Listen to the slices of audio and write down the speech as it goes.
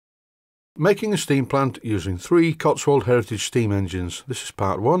Making a steam plant using 3 Cotswold Heritage steam engines. This is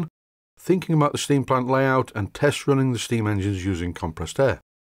part 1. Thinking about the steam plant layout and test running the steam engines using compressed air.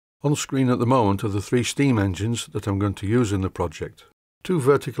 On screen at the moment are the 3 steam engines that I'm going to use in the project. 2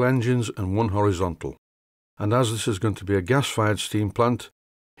 vertical engines and 1 horizontal. And as this is going to be a gas-fired steam plant,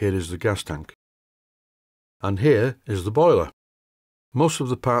 here is the gas tank. And here is the boiler. Most of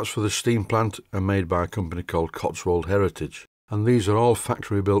the parts for the steam plant are made by a company called Cotswold Heritage, and these are all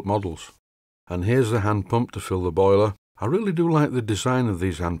factory-built models. And here's the hand pump to fill the boiler. I really do like the design of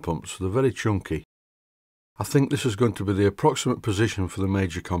these hand pumps, they're very chunky. I think this is going to be the approximate position for the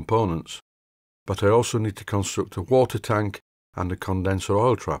major components, but I also need to construct a water tank and a condenser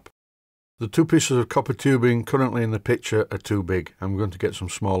oil trap. The 2 pieces of copper tubing currently in the picture are too big. I'm going to get some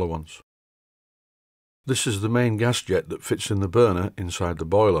smaller ones. This is the main gas jet that fits in the burner inside the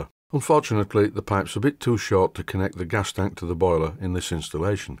boiler. Unfortunately, the pipe's a bit too short to connect the gas tank to the boiler in this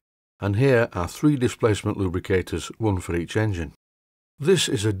installation. And here are 3 displacement lubricators, 1 for each engine. This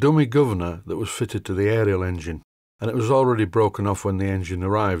is a dummy governor that was fitted to the aerial engine, and it was already broken off when the engine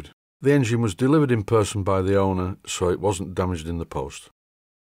arrived. The engine was delivered in person by the owner, so it wasn't damaged in the post.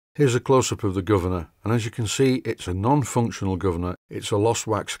 Here's a close-up of the governor, and as you can see, it's a non-functional governor. It's a lost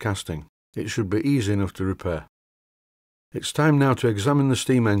wax casting. It should be easy enough to repair. It's time now to examine the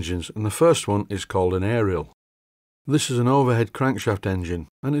steam engines, and the first one is called an aerial. This is an overhead crankshaft engine,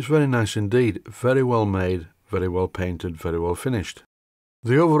 and it's very nice indeed, very well made, very well painted, very well finished.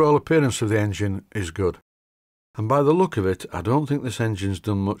 The overall appearance of the engine is good, and by the look of it, I don't think this engine's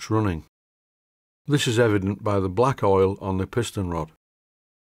done much running. This is evident by the black oil on the piston rod.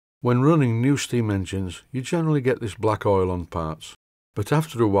 When running new steam engines, you generally get this black oil on parts. But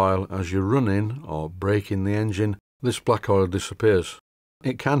after a while, as you run in or brake in the engine, this black oil disappears.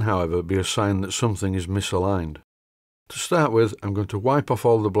 It can, however, be a sign that something is misaligned. To start with, I'm going to wipe off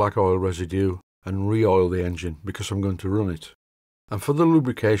all the black oil residue and re-oil the engine because I'm going to run it. And for the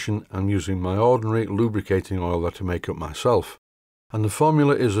lubrication, I'm using my ordinary lubricating oil that I make up myself. And the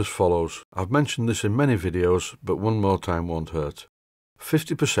formula is as follows. I've mentioned this in many videos, but one more time won't hurt.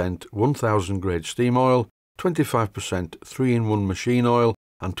 50% 1000 grade steam oil, 25% 3-in-1 machine oil,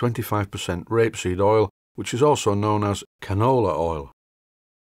 and 25% rapeseed oil, which is also known as canola oil.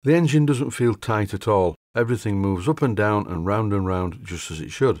 The engine doesn't feel tight at all. Everything moves up and down and round just as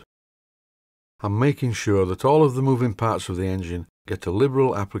it should. I'm making sure that all of the moving parts of the engine get a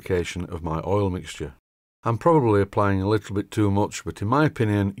liberal application of my oil mixture. I'm probably applying a little bit too much, but in my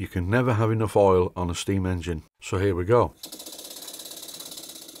opinion, you can never have enough oil on a steam engine. So here we go.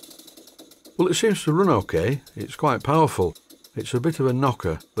 Well, it seems to run okay. It's quite powerful. It's a bit of a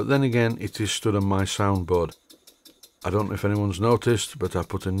knocker, but then again it is stood on my soundboard. I don't know if anyone's noticed, but I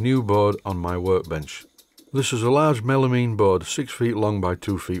put a new board on my workbench. This is a large melamine board, 6 feet long by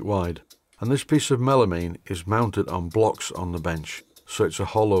 2 feet wide, and this piece of melamine is mounted on blocks on the bench, so it's a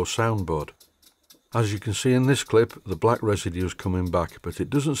hollow soundboard. As you can see in this clip, the black residue is coming back, but it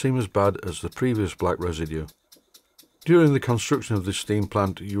doesn't seem as bad as the previous black residue. During the construction of this steam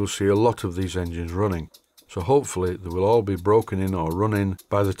plant, you will see a lot of these engines running, so hopefully they will all be broken in or run in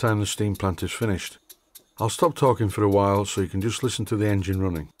by the time the steam plant is finished. I'll stop talking for a while so you can just listen to the engine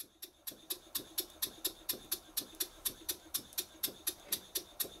running.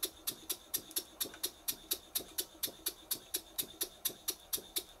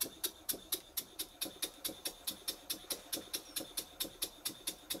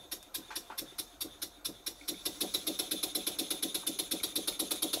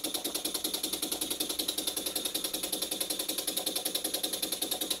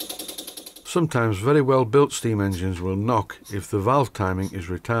 Sometimes very well built steam engines will knock if the valve timing is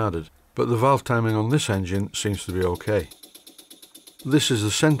retarded, but the valve timing on this engine seems to be okay. This is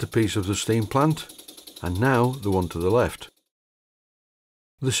the centerpiece of the steam plant, and now the one to the left.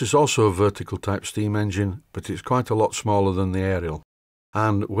 This is also a vertical type steam engine, but it's quite a lot smaller than the aerial.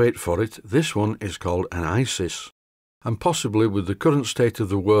 And wait for it, this one is called an ISIS. And possibly with the current state of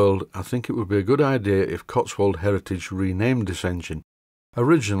the world, I think it would be a good idea if Cotswold Heritage renamed this engine.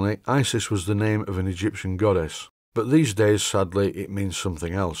 Originally, Isis was the name of an Egyptian goddess, but these days, sadly, it means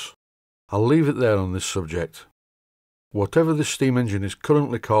something else. I'll leave it there on this subject. Whatever this steam engine is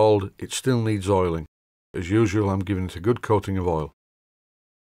currently called, it still needs oiling. As usual, I'm giving it a good coating of oil.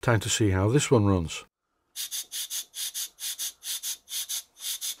 Time to see how this one runs.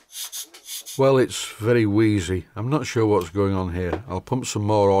 Well, it's very wheezy. I'm not sure what's going on here. I'll pump some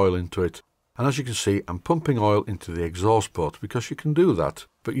more oil into it. And as you can see, I'm pumping oil into the exhaust port because you can do that,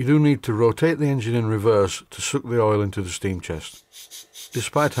 but you do need to rotate the engine in reverse to suck the oil into the steam chest.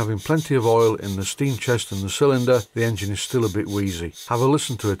 Despite having plenty of oil in the steam chest and the cylinder, the engine is still a bit wheezy. Have a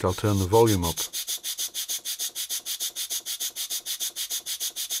listen to it, I'll turn the volume up.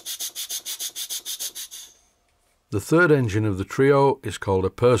 The third engine of the trio is called a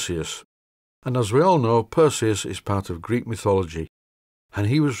Perseus, and as we all know, Perseus is part of Greek mythology, and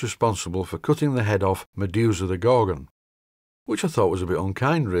he was responsible for cutting the head off Medusa the Gorgon, which I thought was a bit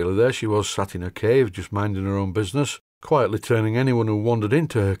unkind really. There she was, sat in her cave, just minding her own business, quietly turning anyone who wandered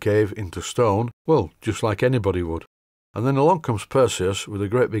into her cave into stone, well, just like anybody would. And then along comes Perseus with a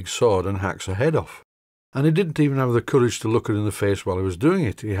great big sword and hacks her head off. And he didn't even have the courage to look her in the face while he was doing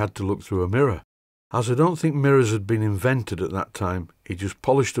it, he had to look through a mirror. As I don't think mirrors had been invented at that time, he just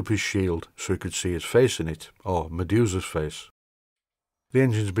polished up his shield so he could see his face in it, or Medusa's face. The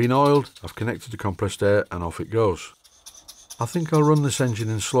engine's been oiled, I've connected the compressed air, and off it goes. I think I'll run this engine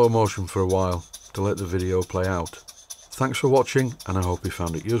in slow motion for a while to let the video play out. Thanks for watching, and I hope you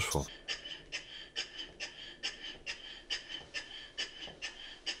found it useful.